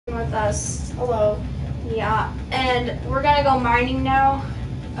with us. Hello. Yeah, and we're gonna go mining now.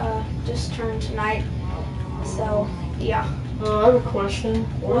 Just turned tonight. So, yeah. I have a question.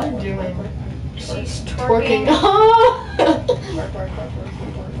 What are you doing? She's twerking.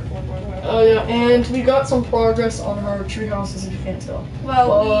 Oh yeah, and we got some progress on our tree houses, if you can't tell.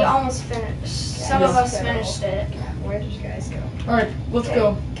 Well, we almost finished. Some of us finished it. Where did you guys go? Alright, let's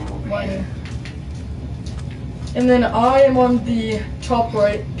go. Mining. And then I am on the top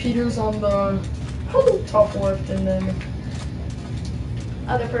right, Peter's on the top left, and then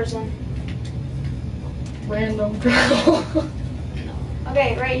Other person. random girl.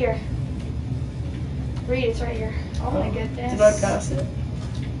 Okay, right here. Read, it's right here. Oh my goodness. Did I pass it?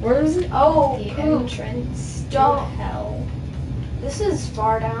 Where is it? Oh, The poop. entrance to Don't. hell. This is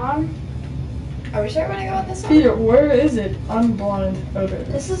far down. Are we sure we're gonna go with this one? Peter, where is it? I'm blind. Okay.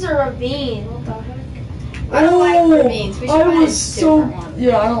 This is a ravine. What the heck? I don't like ravines. We should I find was a so different one.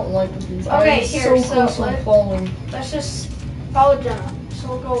 yeah. I don't like ravines. Okay, I was here, so so close on let- falling. Let's just follow Jenna. So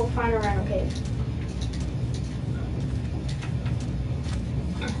we'll go find a random cave.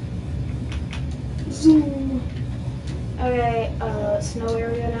 Zoom. Okay, snow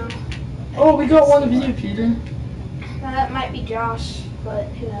area now. Oh, we got one of you, Peter. Now that might be Josh, but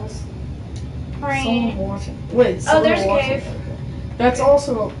who knows? Someone's watching. Wait. Oh, there's a someone watching. cave. That's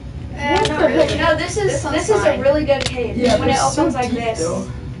also. What Not the really. heck? No, this is one's a fine. really good cave. Yeah, when it but it's so opens like deep, this. though.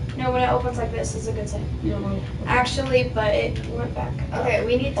 No, when it opens like this is a good sign. Yeah, well, Actually, but it went back. Okay,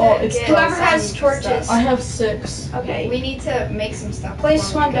 we need to Oh, it's get Whoever some has torches. stuff. I have 6. Okay. We need to make some stuff. Place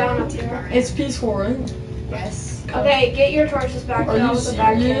before we one down go up to here. burn. It's peaceful, right? Yes. Okay, get your torches back. Are That you was a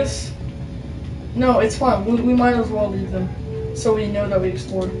bad cave. serious? No, it's fine. We might as well leave them, so we know that we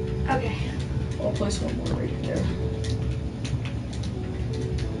explored. Okay. I'll place one more right there.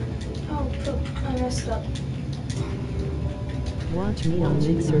 Oh, poop. I messed up. Watch me on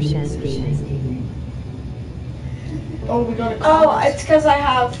Mixer Shandy. Oh, we got a Oh, comment. it's because I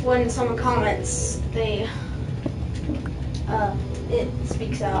have, when someone comments, it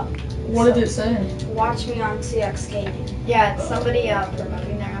speaks out. What did it say? Watch me on CX Gaming. Yeah, it's somebody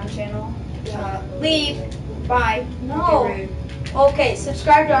promoting their own channel. Leave. Bye. No. Don't be rude. Okay,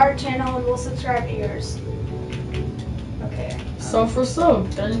 subscribe to our channel and we'll subscribe to yours. Okay. Sub for sub.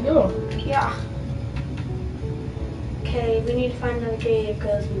 There you go. Yeah. Okay, we need to find another cave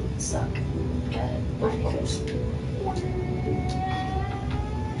because we suck at finding caves.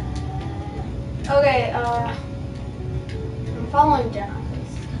 Okay, I'm following Jenna.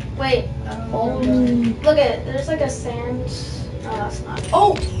 Wait, Follow me. look at it. There's like a sand. No, that's not.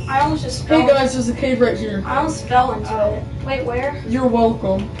 Oh, I almost just fell. Hey guys, there's a cave right here. I almost fell into it. Wait, where? You're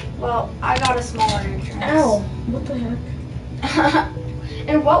welcome. Well, I got a smaller entrance. Ow! What the heck?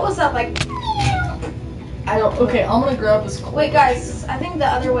 And what was that like? I don't. Okay, I'm gonna grab this. Coal. Wait, guys, I think the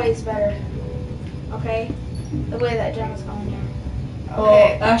other way is better. Okay, the way that Jenna's going down.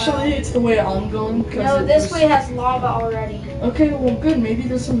 Okay. Actually, it's the way I'm going. No, this way has lava already. Okay, well, good. Maybe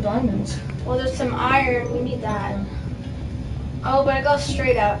there's some diamonds. Well, there's some iron. We need that. Oh, but it goes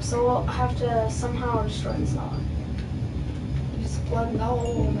straight up, so we'll have to somehow destroy this lava. Just plug the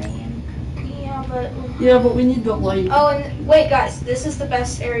hole, man. Yeah, but. Yeah, but we need the light. Oh, and wait, guys, this is the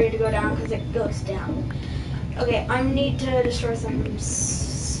best area to go down because it goes down. Okay, I need to destroy some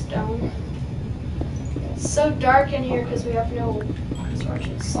stone. It's so dark in here because we have no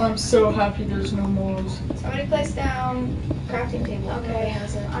torches. I'm so happy there's no mobs. Somebody place down crafting table. Okay, Nobody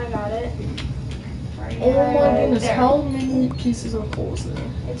has it. I got it. Right Oh my here. goodness, There. how many pieces of coal is there?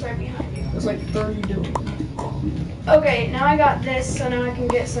 It's right behind you. There's like 30 billion. Okay, now I got this, so now I can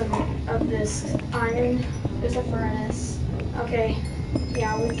get some of this iron. There's a furnace. Okay,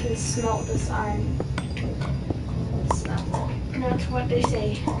 yeah, we can smelt this iron. Smelt. That's what they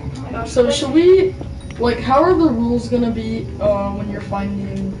say. Oh my gosh. So should we, like, how are the rules gonna be when you're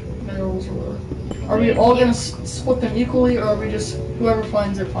finding minerals or whatever? Are we all gonna split them equally, or are we just, whoever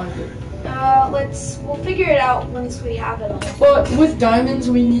finds it, finds it? We'll figure it out once we have it all. But with diamonds,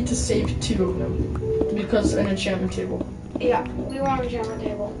 we need to save 2 of them, because an enchantment table. Yeah, we want a enchantment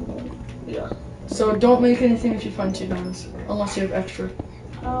table. Yeah. So don't make anything if you find 2 diamonds, unless you have extra.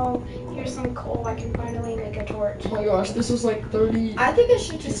 Oh, here's some coal. I can finally make a torch. Oh my gosh, this is like 30. I think it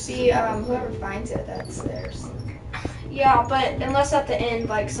should just be whoever finds it, that's theirs. Yeah, but unless at the end,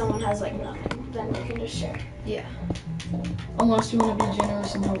 like, someone has, like, nothing, then we can just share. Yeah. Unless you want to be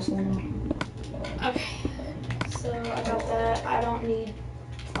generous and help someone. Okay. So, I got that. I don't need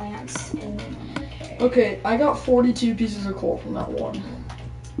plants anymore. Okay, I got 42 pieces of coal from that one.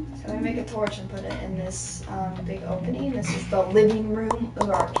 So we make a torch and put it in this big opening. This is the living room of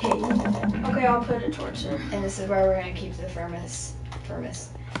our cave. Okay, I'll put a torch there. And this is where we're going to keep the furnace. Furnace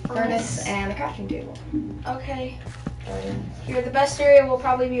and the crafting table. Okay. Here, the best area will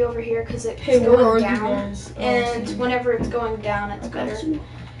probably be over here because it's Hey, where are going you down. guys? And whenever it's going down, it's I got better. you.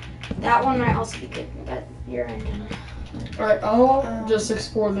 That one might also be good, but you're in. Alright, I'll just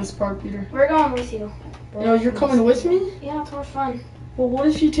explore this part, Peter. We're going with you. You know, you're coming with me? Yeah, it's more fun. Well, what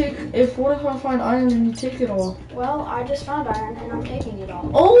if I find iron and you take it all? Well, I just found iron and I'm taking it all.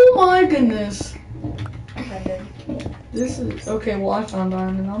 Oh my goodness. Offended. This is, okay, well I found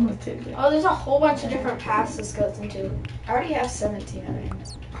iron and I'm gonna take it. Oh, there's a whole bunch of different paths this goes into. I already have 17 iron.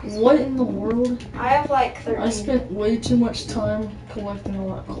 What in the world? I have like 13. I spent way too much time collecting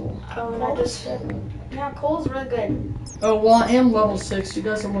all that coal. Oh, and I just. Yeah, coal's really good. Oh, well I am level 6, you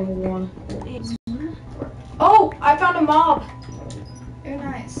guys are level 1. Oh, I found a mob. Oh,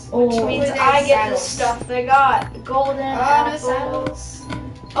 nice. Oh, Which means Hopefully I there's get the saddles. stuff they got. Golden Oh, no apples. saddles.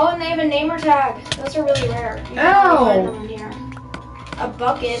 Oh, and they have a namer tag. Those are really rare. You can Ow! only find them in here. A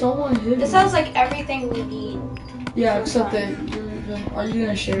bucket. someone hit This me. has like everything we need. Yeah, except that are you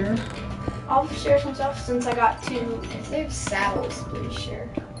gonna share? I'll share some stuff since I got 2. If they have saddles, please share.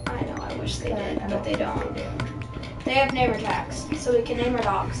 I know, I wish they did, I but they don't. They have namer tags, so we can name our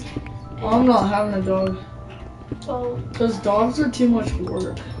dogs. I'm not having a dog. Well, Because dogs are too much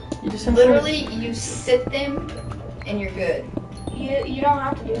work. You just have Literally, you sit them and you're good. you don't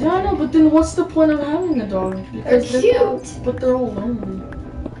have to do to. Yeah, I know, but then what's the point of having a dog? They're cute. But they're all lonely.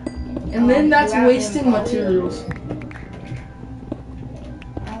 And then that's you have wasting them materials.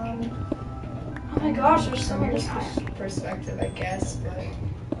 Oh my gosh, there's so many. Perspective, I guess, but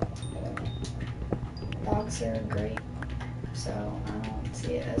dogs are great. So I don't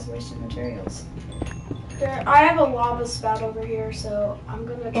see it as wasted materials. I have a lava spout over here, so I'm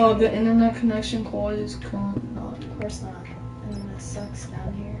gonna try. Oh, the internet connection quality is current not. Of course not. And then it sucks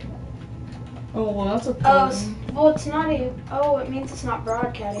down here. Oh, well, that's a Oh, problem. well, it's not a. Oh, it means it's not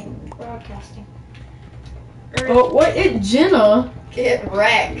broadcasting. Oh, wait, Jenna! Get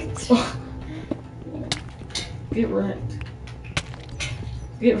wrecked. Get wrecked.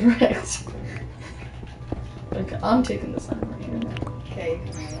 Get wrecked. Okay, I'm taking this iron right here. Okay.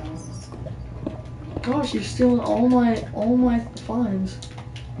 Gosh, you're stealing all my finds.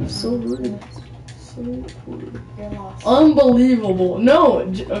 So rude. So rude. You're lost. Unbelievable. No.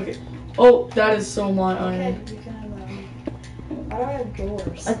 Okay. Oh, that is so my Okay, iron. you can have I don't have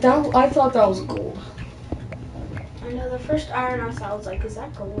doors. I thought that was gold. I know the first iron I saw, I was like, is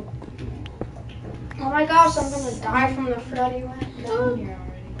that gold? Oh my gosh, I'm gonna die from the Daddy went down here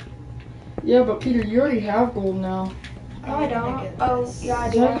already. Yeah, but Peter, you already have gold now. No, I don't. Oh, yeah, I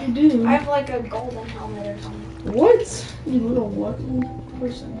do. Yeah, you do. I have like a golden helmet or something. What? You little lucky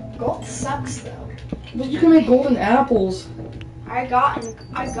person. Gold sucks though. But you can make golden apples. I got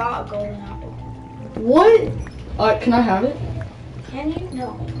a golden apple. What? Can I have it? Can you?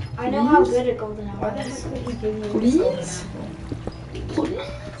 No. I know how Please? good a golden Why apple the is. heck would he give you this golden Please? apple?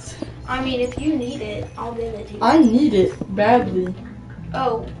 Please. I mean, if you need it, I'll give it to you. I need it badly.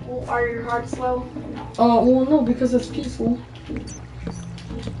 Oh, well, are your hearts low? No. Well, no, because it's peaceful.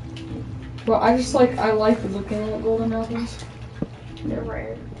 But I like looking at golden apples. They're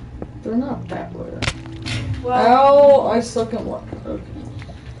rare. They're not that rare. Well, Ow, I suck at luck. Okay.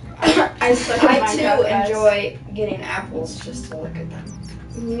 I suck at I too Minecraft, guys. enjoy getting apples just to look at them.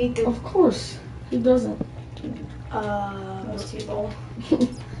 Me too. Of course. Who doesn't? Most people.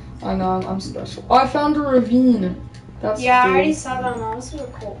 I know, I'm special. Oh, I found a ravine. That's Yeah, I cool. already saw that one. This is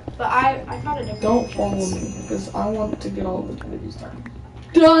cool. But I found a different Don't follow entrance. me, because I want to get all the goodies done.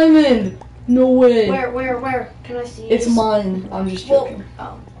 Diamond! No way. Where? Can I see It's this? mine. I'm just Well, joking.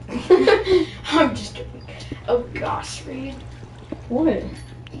 oh. I'm just joking. Oh gosh, Reed. What?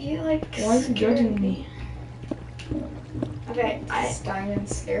 You like Why are you scared judging me? Okay, Does diamond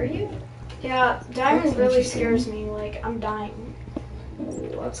scare you? yeah, diamond That's really interesting. scares me. Like I'm dying.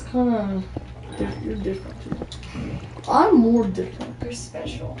 Oh, that's kind of... You're different. I'm more different. You're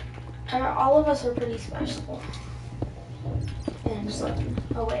special. All of us are pretty special. And Just like you.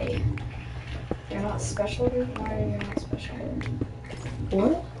 away. You're not special, dude? Why are you not special?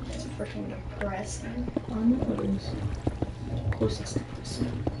 What? It's freaking depressing. I know it is. Of course it's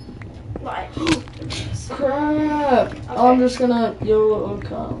different. Like Crap! I'm just gonna YOLO. Okay,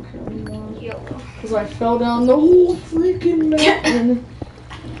 I don't care anymore. YOLO. Because I fell down the whole freaking mountain.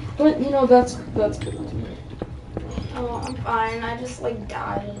 But you know that's good. Oh, I'm fine. I just like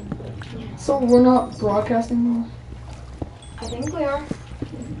died. So we're not broadcasting now? I think we are.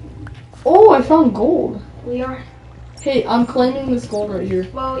 Oh, I found gold. We are. Hey, I'm claiming this gold right here.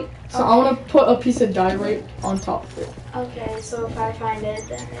 Well. So I want to put a piece of diorite on top of it. Okay, so if I find it,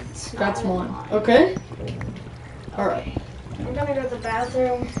 then it's not That's mine. Okay? Alright. I'm gonna go to the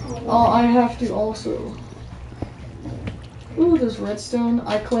bathroom. I have to also. Ooh, there's redstone.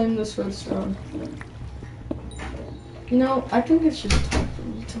 I claim this redstone. You know, I think it's just time for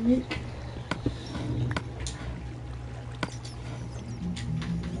me to make.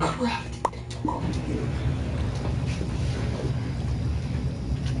 Crafting table.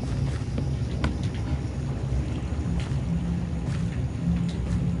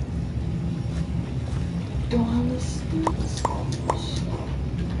 Don't have this.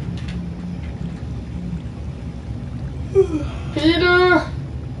 Peter!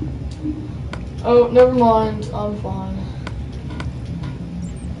 Oh, never mind. I'm fine.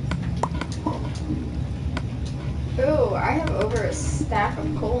 Ooh, I have over a stack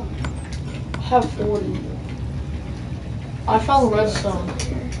of coal. I have 40. I found redstone.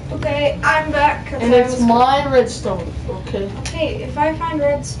 Okay, I'm back. 'Cause And I it's was- mine redstone, okay? Okay, if I find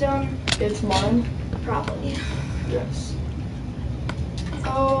redstone, It's mine? probably. Yes.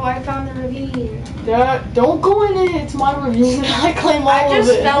 Oh, I found the ravine. Don't go in it, it's my ravine. I claim all I of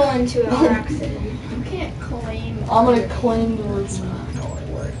just it. fell into it on accident. You can't claim. I'm gonna claim the ravine. That's not how it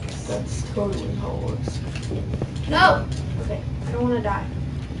works. That's totally how it works. No! Okay, I don't want to die.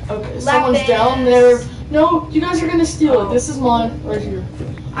 Okay, someone's Lapis. down there. No, you guys are gonna steal it. This is mine, right here.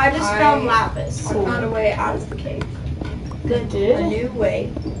 I just found lapis. I found a way out of the cave. Good. A Did? new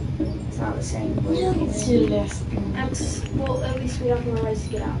way. It's not the same way. That's, well, at least we have more ways to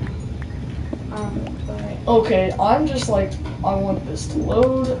get out. But Okay, I'm just like, I want this to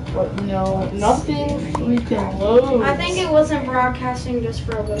load, but no, nothing freaking loads. I think it wasn't broadcasting just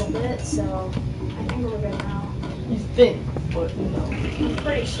for a little bit, so I think we're good now. You think, but no. I'm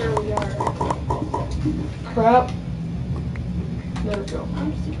pretty sure we are. Crap. There we go.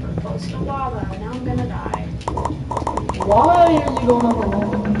 I'm super close to lava. Now I'm gonna die. Why are you going up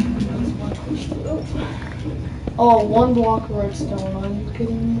alone? That's my question. Oh, 1 block of redstone. Are you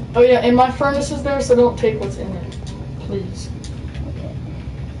kidding me? Oh yeah, and my furnace is there, so don't take what's in it, please. okay,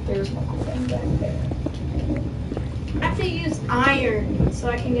 There's my gold. I'm back there. I have to use iron so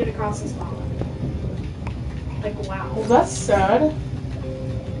I can get across this lava. Like, wow. Well, that's sad.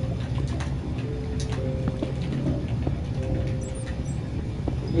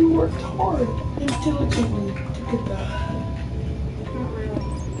 You worked hard and diligently to get that. Not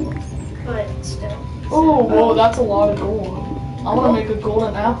really. But still. Oh, whoa, that's a lot of gold. I want to make a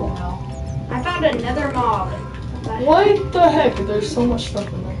golden apple now. I found another mob. What the heck? There's so much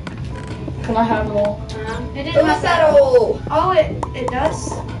stuff in there. Can I have it all? It didn't What's have that all? Oh, it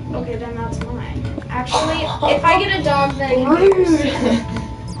does? Okay, then that's mine. Actually, if I get a dog, then it can be yours.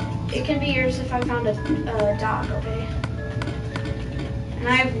 Rude. It can be yours if I found a dog, okay? And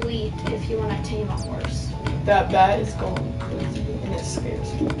I have wheat if you want to tame a horse. That bat is going crazy and it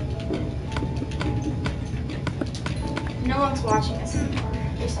scares me. No one's watching us anymore.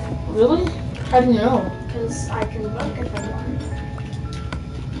 Just Really? How do you know? because I can look if I want.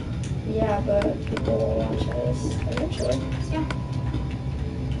 Yeah, but people will watch us eventually. Yeah.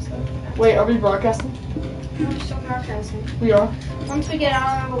 Wait, are we broadcasting? We're still broadcasting. We are. Once we get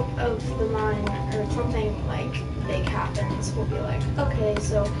out of the mine or something like big happens, we'll be like, okay,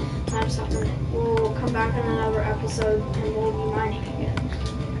 so I just have to. We'll come back in another episode and we'll be mining again.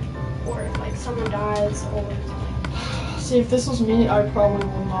 Or if like someone dies or See, if this was me, I probably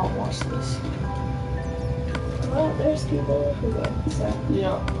would not watch this. Well, there's people who would, so.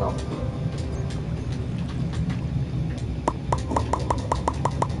 Yeah, probably.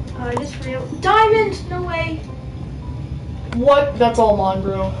 I just realized diamond. No way. What? That's all mine,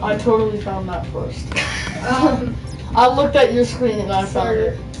 bro. I totally found that first. I looked at your screen and I found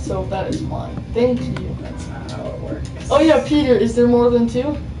it. So that is mine. Thank you. That's not how it works. Oh yeah, Peter, is there more than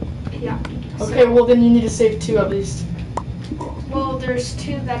 2? Yeah. Okay, well then you need to save 2 at least. Well, there's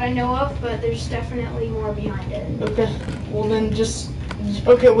 2 that I know of, but there's definitely more behind it. Okay, well then just,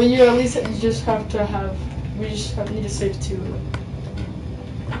 okay, well you at least you just have to have, need to save 2.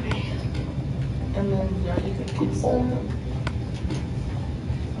 Okay. And then, yeah, you can keep all of them.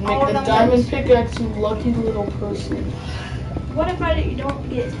 All of Make a them diamond works. pickaxe, you lucky little person. What if I don't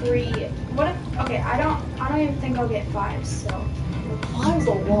get 3? What if? Okay, I don't even think I'll get 5. So 5's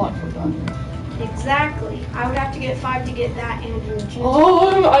a lot for diamond. exactly, I would have to get 5 to get that and an enchant.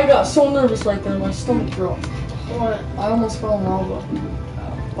 Oh, I got so nervous right there, my stomach dropped. What? I almost fell in lava.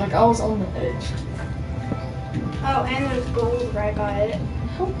 Like I was on the edge. Oh, and there's gold right by it.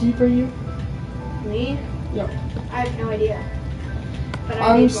 How deep are you? Me? Yep. I have no idea. But I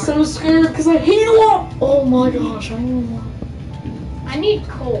I'm need more. so scared because I hate lava. Oh my gosh, I need more. I need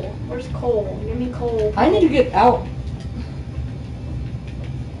coal. Where's coal? Give me coal. I need to get out.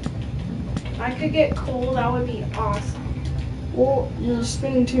 If I could get coal, that would be awesome. Well, you're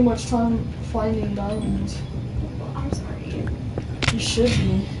spending too much time finding diamonds. I'm sorry. You should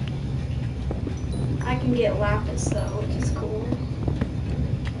be. I can get lapis though, which is cool.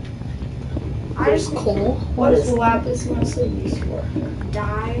 I There's just coal. What is lapis mostly used for?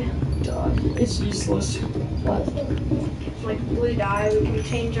 dye. God, it's useless. It's like blue dye. We can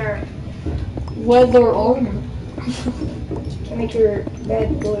change our. Leather armor. To make your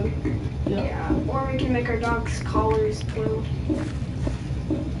bed blue. Yeah. Or we can make our dog's collars blue.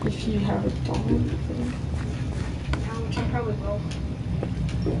 If you have a dog. Which I probably will.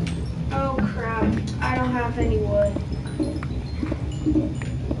 Oh crap. I don't have any wood.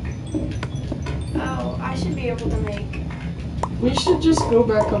 Oh, I should be able to make. We should just go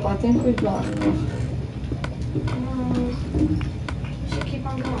back up. I think we've got enough. We should keep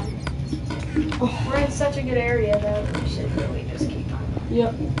on going. We're in such a good area that we should really just keep on going.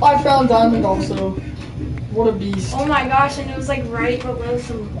 Yep. I found diamond also. What a beast. Oh my gosh, and it was like right below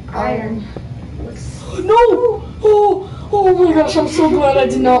some iron. No! Oh my gosh, I'm so glad I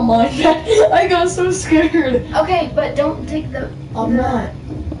did not mind that. I got so scared. Okay, but don't take the. I'm not.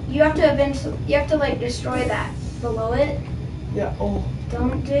 You have to eventually. You have to like destroy that below it. Yeah, oh,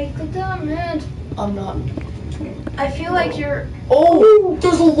 Don't take the diamond. I'm not. I feel like you're. Oh,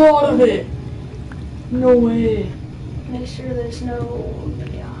 there's a lot of it. No way. Make sure there's no.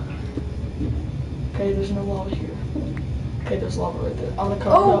 Yeah. Okay, there's no lava here. Okay, there's lava right there. I'm gonna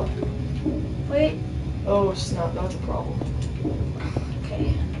cover it up. Wait. Oh snap, that's a problem.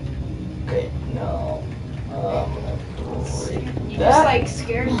 Okay. Okay, no. I'm gonna break You that. just like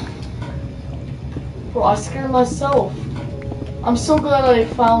scared. Bro, I scared myself. I'm so glad I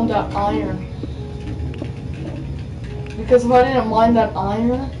found that iron. Because if I didn't mine that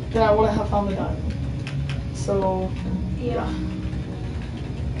iron, then I wouldn't have found the diamond. So, Yeah.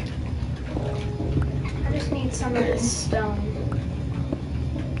 I just need some of this stone.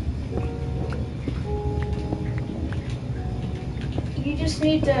 You just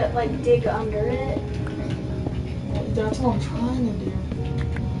need to like dig under it. that's what I'm trying to do.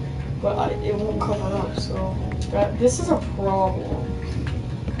 But it won't cover up, so this is a problem.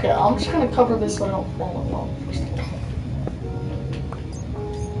 Okay, I'm just gonna cover this so I don't fall in lava first of all.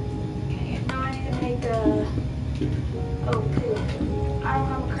 Okay, now I need to make a. Oh, poop. I don't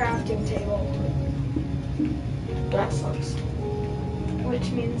have a crafting table, That sucks.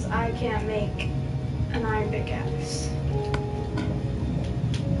 which means I can't make an iron pickaxe.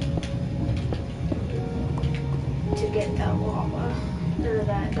 To get that lava, or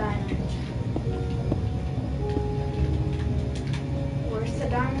that diamond. Where's the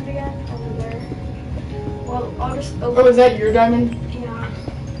diamond again? Over there. Well, I'll just Oh, is that your diamond? Yeah.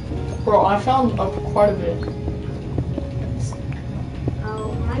 Bro, I found quite a bit.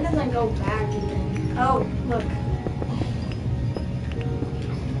 Oh, mine doesn't go back even. Oh, look.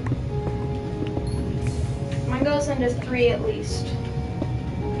 Mine goes into 3 at least.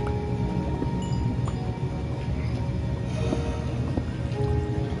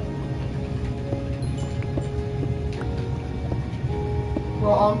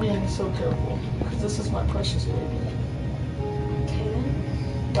 Bro, I'm being so careful. Because this is my precious baby. Okay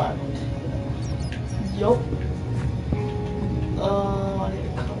then. Diamond. Yup. I need to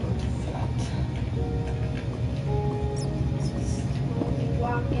cover that. Slowly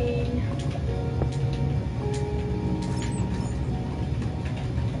walking.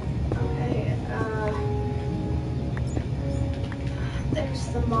 Okay, there's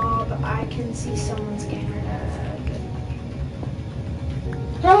the mob. I can see someone's camera.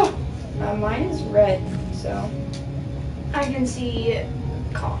 Ah! Mine is red, so. I can see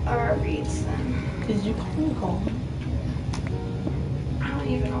reads then. Did you call me Colin? I don't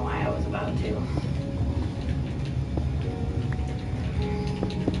even know why I was about to.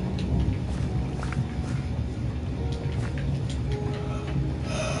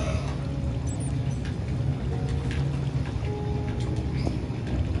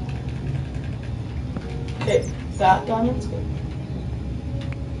 Okay, that diamond's good.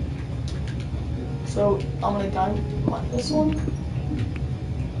 So I'm gonna diamond mine this one.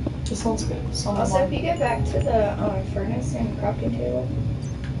 This one's good. So I'm gonna Also, if mine- you get back to the furnace and crafting table,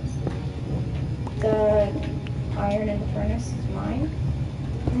 the iron in the furnace is mine,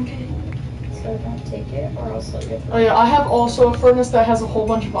 Okay. so don't take it, or else it'll get. Oh yeah, I have also a furnace that has a whole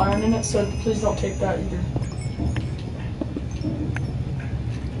bunch of iron in it, so please don't take that either.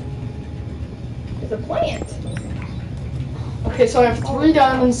 There's a plant. Okay, so I have 3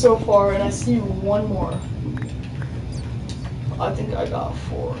 diamonds so far, and I see 1 more. I think I got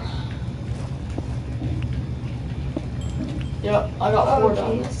 4. Yep, I got 4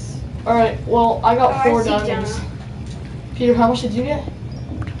 diamonds. Alright, well, I got 4 I see diamonds. Jenna. If Peter, how much did you get?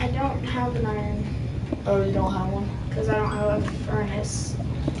 I don't have an iron Oh, you don't have one? because I don't have a furnace.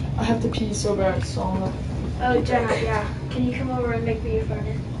 I have to pee so bad, so I'm gonna... Oh, Jenna, yeah. Can you come over and make me a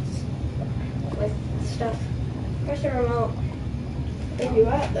furnace with stuff? Where's the remote? Where you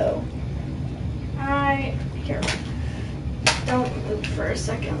at though? Here. Don't move for a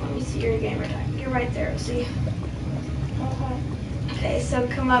second. Let me see your gamer tag. You're right there. See? Okay, so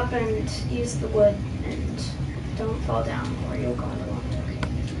come up and use the wood and don't fall down or you'll go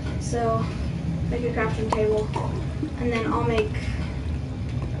underwater. So make a crafting table and then I'll make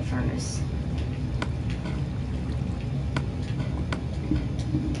a furnace.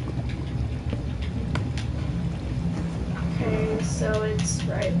 Okay, so it's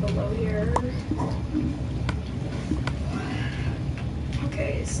right below here.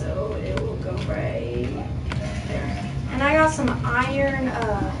 Okay, so it will go right there. And I got some iron,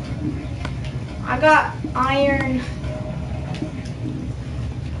 I got iron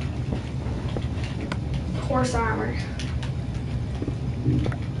horse armor.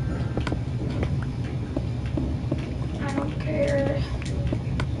 I don't care.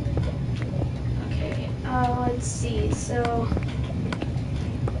 Okay, let's see, so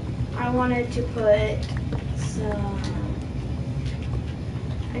I wanted to put some,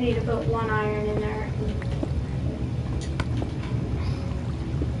 I need to put one iron in there.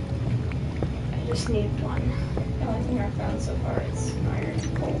 I just need one. The only thing I've found so far is iron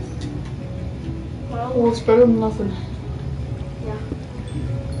and coal. Well, it's better than nothing. Yeah.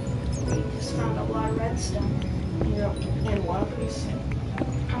 We just found a lot of redstone. Yep. And lapis.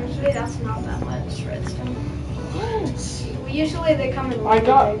 Actually, that's not that much redstone. What? Usually they come in I really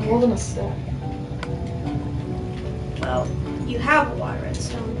got big. more than a stack. Well, you have a lot of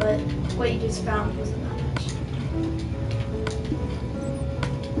redstone, but what you just found wasn't that much.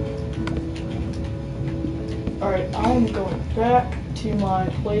 Alright, I'm going back to my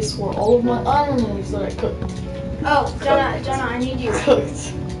place where all of my iron is that I cooked. Oh, Jenna, I need you.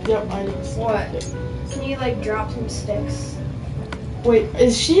 Cooked. Yep, I just What? cooked it. Can you like drop some sticks? Wait,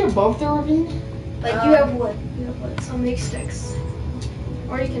 is she above the ravine? Like you have wood. You have wood. So make sticks.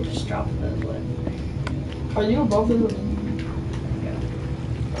 Or you can just drop the wood. Are you above the ravine?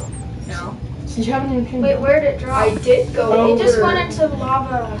 No. So you haven't even came Wait, down. where'd it drop? I did go Oh, It over. just went into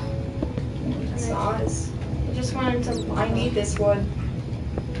lava. Saws. It just went into lava. I need this wood.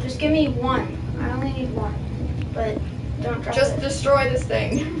 Just give me one. I only need one. But don't drop Just it. destroy this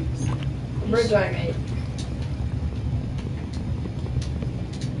thing. The bridge I made.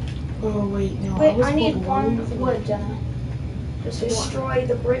 Oh wait, no. Wait, was I need below one the- wood, Jenna. Just one. Destroy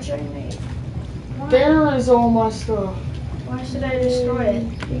the bridge I made. Why? There is all my stuff. Why should I destroy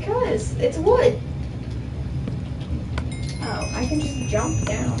it? Because it's wood. Oh, I can just jump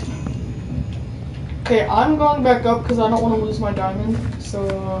down. Okay, I'm going back up because I don't want to lose my diamond. So,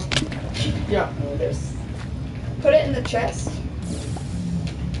 yeah. Oh, there's. Put it in the chest.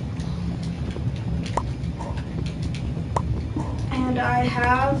 And I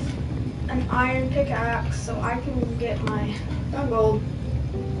have an iron pickaxe, so I can get my Oh, gold.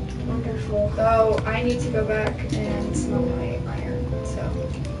 wonderful. So I need to go back and smelt my iron. So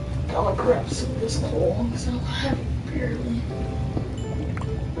I'm gonna grab some of this coal because I don't have it barely.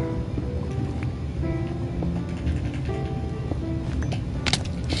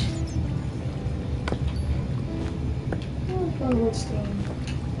 Oh, found redstone.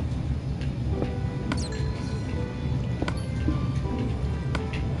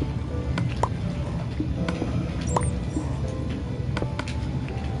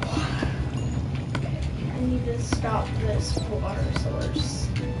 I need to stop this water source.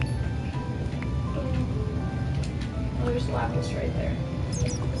 Oh, there's lapis right there.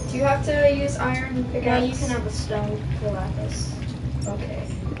 do you have to use iron pickaxe? Yeah, you can have a stone for lapis. Okay.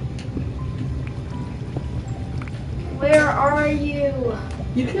 Where are you?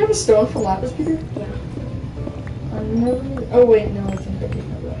 You can have a stone for lapis, Peter? Yeah. I never. Oh wait, no, I think I did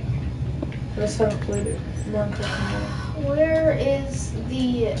know that. I just haven't played it. Minecraft. Where is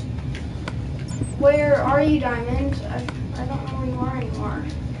the? Where are you, Diamond? I don't know where you are anymore.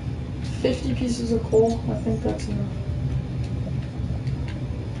 50 pieces of coal. I think that's enough.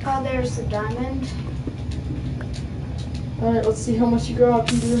 Oh, there's the diamond. All right, let's see how much you got,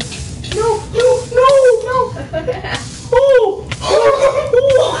 Peter. No, no, no, no. Oh!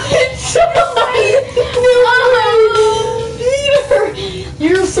 What? Peter!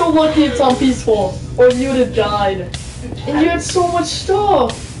 You're so lucky it's on peaceful, or you would have died. And you had so much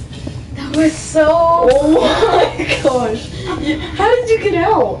stuff. That was so. Oh my gosh. How did you get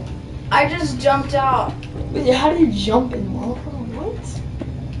out? I just jumped out. How do you jump in lava? What?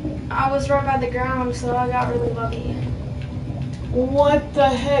 I was right by the ground, so I got really lucky. What the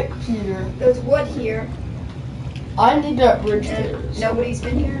heck, Peter? There's wood here, I need that bridge and there. nobody's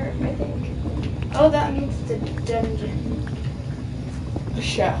been here, I think. Oh, that means the dungeon. A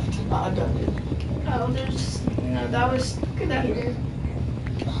shaft, not a dungeon. Oh, there's no. That was Could that. be here.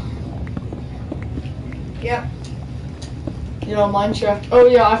 Yep. You know, mine shaft. Oh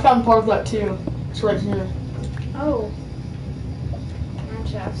yeah, I found part of that too. It's right here. Oh, mine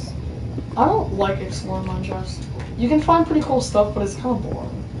shafts. I don't like exploring mine shafts. You can find pretty cool stuff, but it's kind of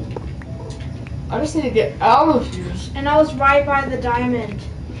boring. I just need to get out of here. And I was right by the diamond.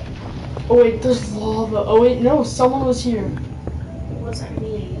 Oh wait, there's lava. Oh wait, no, someone was here. It wasn't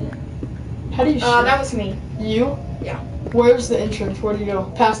me. How do you That was me. You? Yeah. Where's the entrance? Where do you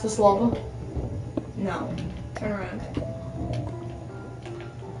go? Past this lava? No. Turn around.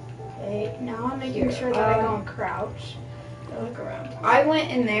 Okay, now I'm making Here, sure that I don't crouch. Look around. I went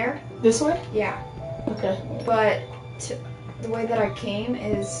in there. This way? Yeah. Okay. But the way that I came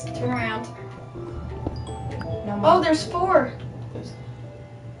is turn around. No more. Oh, there's 4.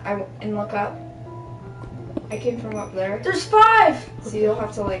 And look up. I came from up there. There's 5. So you'll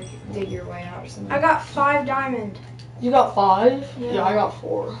have to like dig your way out or something. I got 5 diamond. You got 5? Yeah. I got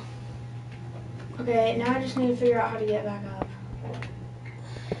 4. Okay, now I just need to figure out how to get back up.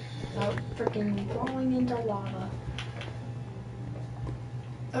 Without freaking falling into lava.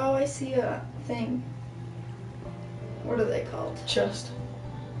 Oh, I see a thing. What are they called? Chest.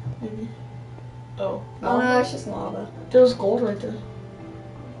 Maybe. Oh. Oh no, it's just lava. There's gold right there.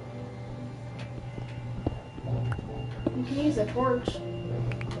 You can use a torch.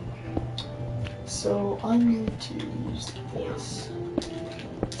 So I need to use this.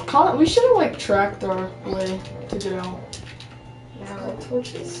 We should have like tracked our way to get out. It's called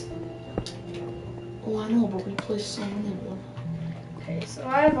torches. Oh, I know, but we placed so many of them. Okay, so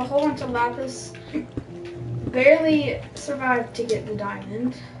I have a whole bunch of lapis. Barely survived to get the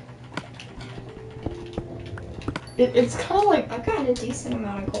diamond. It's kind of like I've gotten a decent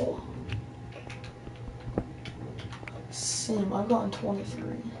amount of coal. same. I've gotten 23.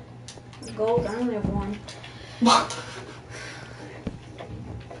 Gold, I only have 1.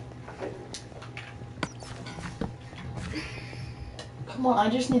 Come on, I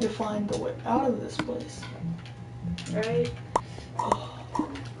just need to find the way out of this place. Right? Oh.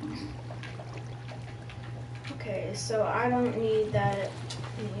 Okay, so I don't need that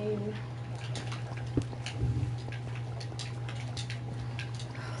name.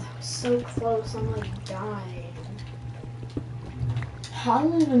 Oh, that was so close, I'm like dying. I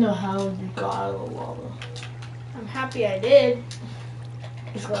don't even know how you got out of the lava. I'm happy I did.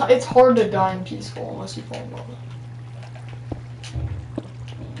 It's hard to die in peaceful unless you fall in lava.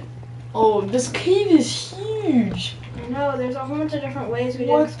 Oh, this cave is huge. I know, there's a whole bunch of different ways we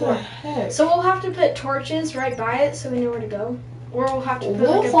didn't What the explore. heck? So we'll have to put torches right by it so we know where to go. Or we'll have to put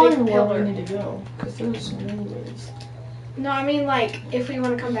We'll like a find big where pillar. we need to go, because there's many ways. No, I mean like if we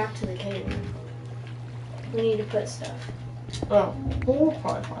want to come back to the cave. We need to put stuff. Oh, well, we'll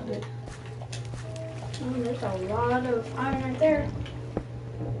probably find it. Oh, there's a lot of iron right there.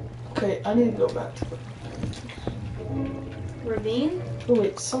 Okay, I need to go back to the... Ravine? Oh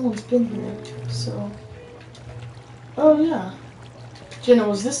wait, someone's been here, so... Oh yeah. Jenna,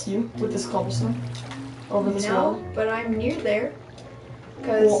 was this you with this cobblestone? Over this wall? No, but I'm near there.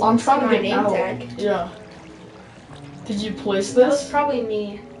 Because Well, I'm trying to my get name out. tag. Yeah. Did you place That was this? probably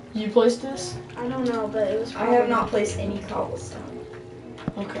me. You placed this? I don't know, but it was I probably have not placed any cobblestone.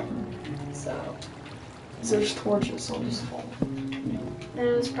 Okay. So There's torches, so I'm just following. Then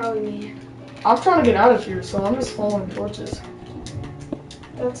it was probably me. I'm trying to get out of here, so I'm just following torches.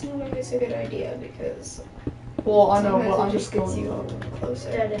 that's not always a good idea because Well, I know, sometimes but it I'm just just gets going you up.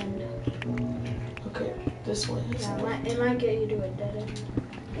 closer. Dead end. Okay, this way. Yeah, it might get you to a dead end.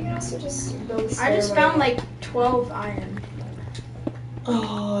 You can also just build a I just stairway. found like 12 iron.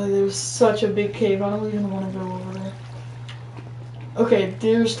 Oh, there's such a big cave. I don't even want to go over there. Okay,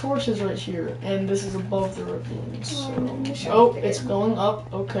 there's torches right here, and this is above the ravine. So, it's going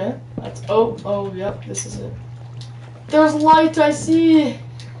up. Okay, that's yep, this is it. There's light. I see.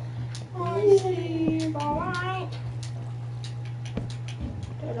 I see, alright.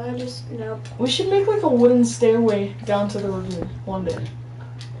 Did I just nope? We should make like a wooden stairway down to the ravine one day.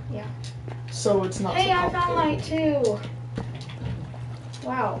 Yeah. So it's not. Hey, so I found complicated. light too.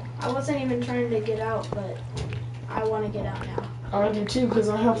 Wow, I wasn't even trying to get out, but I want to get out now. I do too, because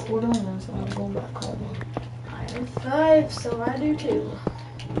I have 4 diamonds and I'm going back home. I have 5, so I do too.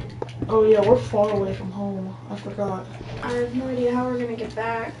 Oh yeah, we're far away from home. I forgot. I have no idea how we're gonna get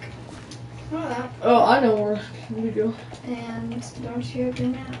back. Oh, I know where we go. And don't you have your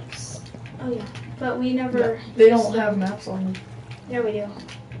maps? Oh yeah, but we never. They don't have maps on them. Yeah, we do.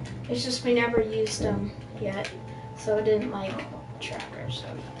 It's just we never used them yet, so it didn't like track our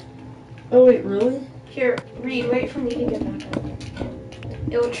stuff. Oh wait, really? Here, Reed, wait for me to get back up.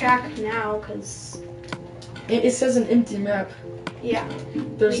 It will track now, cause It says an empty map. yeah,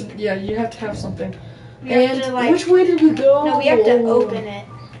 Yeah, you have to have something. we have And to like. which way did we go? No, we have to open it.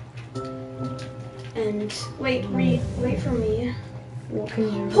 And wait, Reed, wait for me. What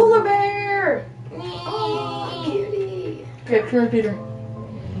can you? Polar bear. Oh, cutie. Okay, come here, Peter.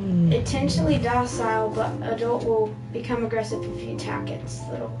 Intentionally docile, but adult will become aggressive if you attack its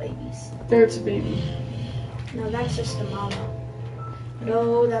little babies. There, it's a baby. No, that's just a mama.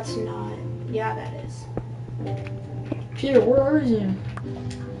 No, that's not. Yeah, that is. Peter, where are you?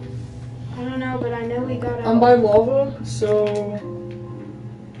 I don't know, but I know we got I'm out. by lava, so.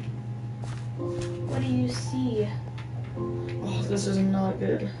 What do you see? Oh, this is not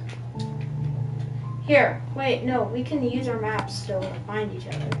good. Here, wait, no, we can use our maps still to find each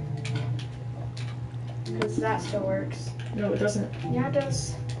other. Because that still works. No, it doesn't. Yeah, it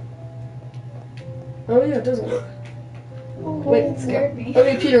does. Oh yeah, it doesn't work. Oh, Wait, it scared me.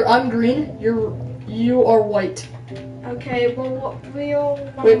 Okay, Peter, I'm green. You are white. Okay, well,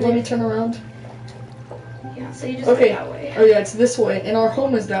 we'll... Wait, let me turn around. Yeah, so you just Okay. go that way. Oh yeah, it's this way, and our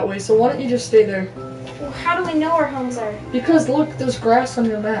home is that way. So why don't you just stay there? Well, how do we know our homes are? Because look, there's grass on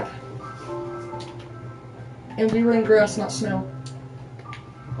your map. And we were in grass, not snow.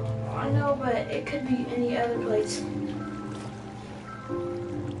 I know, but it could be any other place.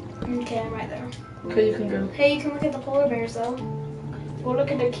 Okay, I'm right there. Okay, you can go. Hey, you can look at the polar bears, though. We'll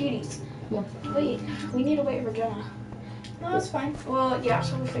look at the cuties. Come Wait, we need to wait for Jonah. No, it's fine. Well, yeah,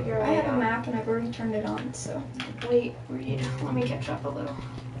 so we'll figure it I have a out. map and I've already turned it on, so. Wait, Reed, let me catch up a little.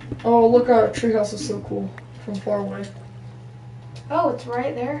 Oh, look, our treehouse is so cool from far away. Oh, it's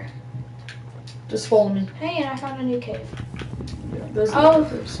right there. Just follow me. Hey, and I found a new cave. Yeah, there's the Oh,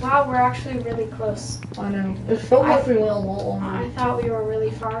 markers. wow, we're actually really close. I know. It felt like we went a lot longer. I thought we were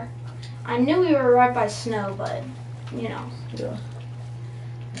really far. I knew we were right by snow, but, you know. Yeah.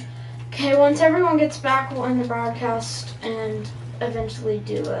 Okay, once everyone gets back, we'll end the broadcast and eventually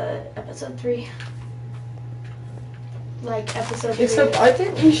do episode 3. Like episode 3. Except I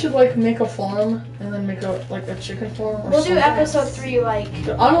think we should like make a farm and then make a chicken farm or We'll do something. episode 3 like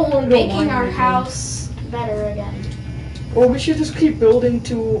I don't want to go making mining our again. house better again. Or we should just keep building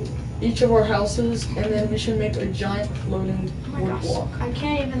to each of our houses, and then we should make a giant floating Oh my wood gosh, block. I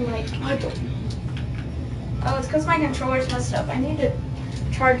can't even like. I don't. Oh, it's because my controller's messed up. I need to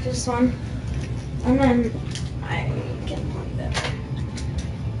charge this one, and then I can play better.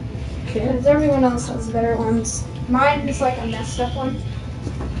 Okay. Because everyone else has better ones. Mine is like a messed up one.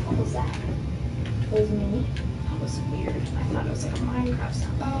 What was that? That was me. That was weird. I thought it was like a Minecraft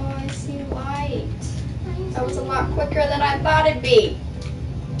sound. Oh, I see white. That was a lot quicker than I thought it'd be.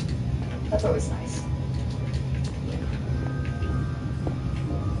 That's always nice.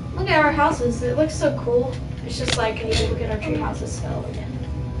 Look at our houses. It looks so cool. It's just like I need to look at our tree houses still again.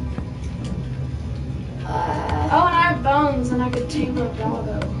 Oh, and I have bones, and I could tame a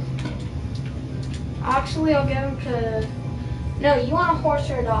doggo. Actually, I'll give him to. No, you want a horse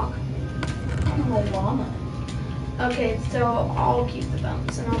or a dog? I'm a llama. Okay, so I'll keep the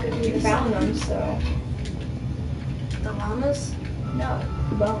bones, and I'll give you You the found sun. them, so. The llamas? No,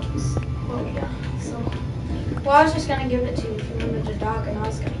 bones. Oh yeah. So, well, I was just gonna give it to you if you wanted a dog, and I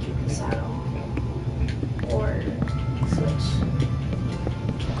was gonna keep the saddle or switch.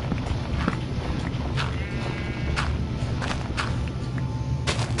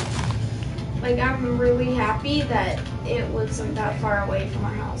 Like, I'm really happy that it wasn't that far away from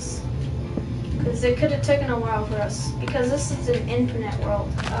our house. Because it could have taken a while for us. Because this is an infinite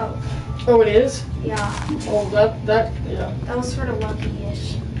world. Oh, Oh, it is? yeah. Oh, yeah. That was sort of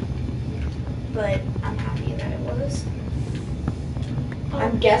lucky-ish. But I'm happy that it was.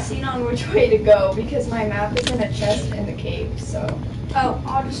 I'm guessing on which way to go because my map is in a chest in the cave, so. Oh,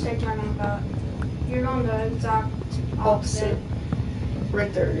 I'll just take my map out. You're going the exact opposite.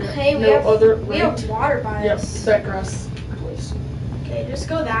 Right there. Yeah. Hey, we no have other. we have water by Yep, us. that grass place. Okay, just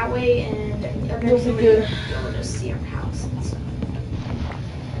go that way and You'll eventually be good. you'll just see our house and stuff.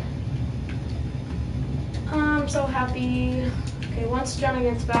 I'm so happy. Okay, once Jonah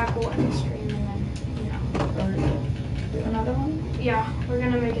gets back, we'll end the stream and then, you know. Alright. Do another one? Yeah, we're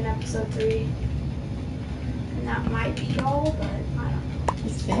gonna make an episode 3. And that might be all, but I don't know. You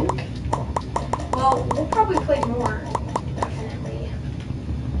think? Well, we'll probably play more. Definitely.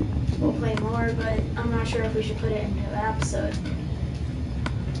 We'll play more, but I'm not sure if we should put it into an episode.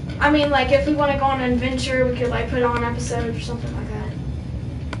 I mean, like, if we want to go on an adventure, we could, like, put on an episode or something like that.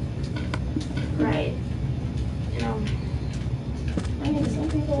 Right. You know.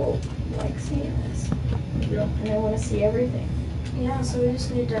 like seeing this. Yeah. And I want to see everything. Yeah, so we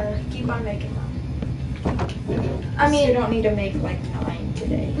just need to keep on making them. I So you mean, don't need to make like 9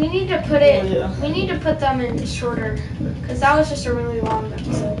 today. we need to put it. Oh, yeah. We need to put them in shorter, because that was just a really long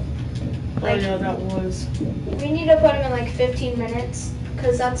episode. Oh yeah, that was. We need to put them in like 15 minutes,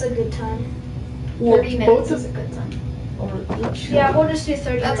 because that's a good time. Well, 30 minutes both is of a good time. or Yeah, we'll just do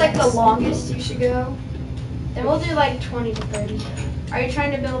 30 That's like minutes. the longest you should go. Then we'll do like 20 to 30. Are you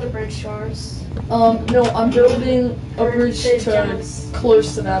trying to build a bridge to ours? No, I'm building a Or bridge to to Jenna's?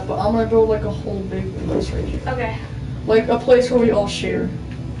 close to that, but I'm gonna build like a whole big place right here. Okay. Like a place where we all share.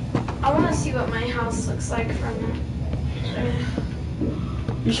 I want to see what my house looks like from there.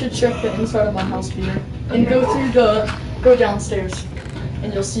 You should check the inside of my house, Peter. And go downstairs.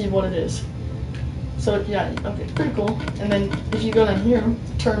 And you'll see what it is. So yeah, okay, pretty cool. And then if you go down here,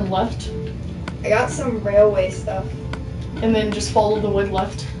 turn left, I got some railway stuff. and then just follow the wood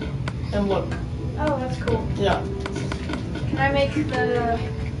left and look. Oh, that's cool. Yeah. Can I make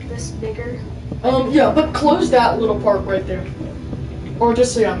this bigger? Yeah, but close that little part right there. Or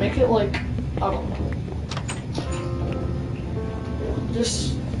just, yeah, make it like, I don't know.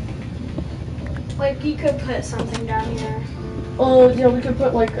 Just, Like you could put something down here. oh, yeah, we could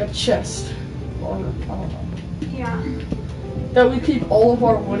put like a chest. Or, I don't know. Yeah. That we keep all of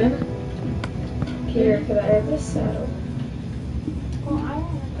our wood in. Peter, could I have this saddle? Well, I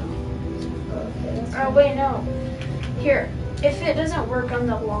want Okay, that's to. Oh wait, no. Here, if it doesn't work on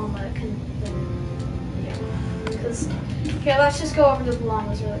the llama, it can. Yeah. Because here, let's just go over to the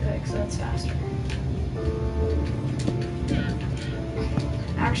llamas really quick, so it's faster.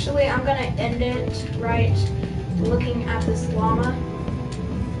 Actually, I'm gonna end it right looking at this llama.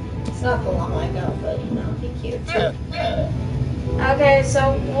 It's not the one I got, but you know, be cute. Okay,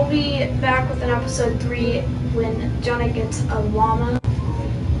 so we'll be back with an episode 3 when Jonah gets a llama.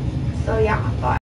 So yeah, bye.